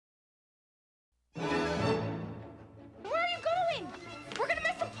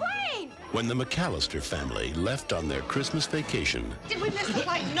When the McAllister family left on their Christmas vacation, Did we miss the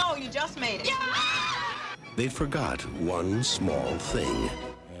flight? No, you just made it. Yeah! they forgot one small thing.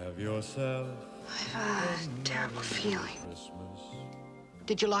 Have yourself I have a terrible feeling.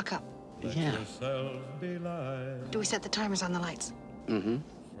 Did you lock up? Yeah. Do we set the timers on the lights? Mm-hmm.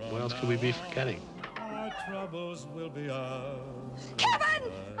 What else could we be forgetting? our troubles will be ours.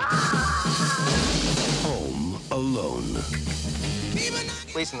 Kevin! Home Alone.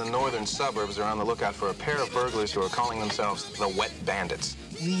 Police in the northern suburbs are on the lookout for a pair of burglars who are calling themselves the Wet Bandits.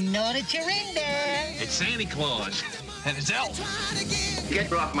 We know that you're in there. It's Santa Claus and his elf.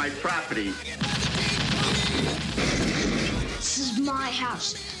 Get off my property. This is my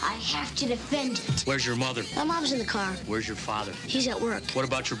house. I have to defend it. Where's your mother? My mom's in the car. Where's your father? He's at work. What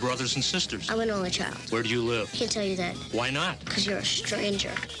about your brothers and sisters? I'm an only child. Where do you live? Can't tell you that. Why not? Because you're a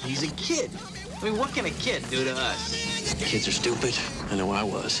stranger. He's a kid. I mean, what can a kid do to us? Kids are stupid. I know I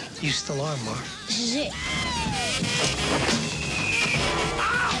was. You still are, Mark. This is it.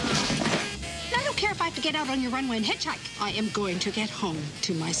 I don't care if I have to get out on your runway and hitchhike. I am going to get home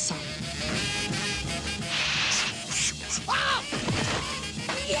to my son.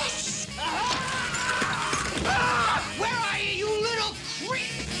 Yes! Where are you, you little creep?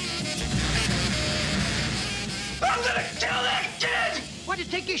 I'm gonna kill that kid! Why'd you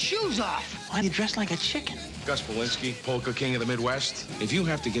take your shoes off? Why do you dress like a chicken? Gus Polinski, polka king of the Midwest. If you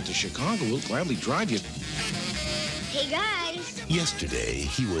have to get to Chicago, we'll gladly drive you. Hey, guys. Yesterday,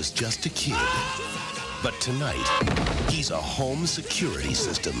 he was just a kid. But tonight, he's a home security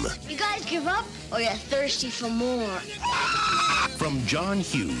system. You guys give up, or you're thirsty for more? From John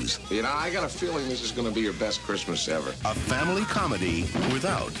Hughes, You know, I got a feeling this is going to be your best Christmas ever. a family comedy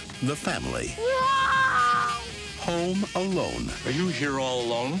without the family. Home Alone. Are you here all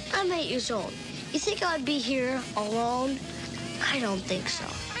alone? I'm 8 years old. You think I'd be here alone? I don't think so.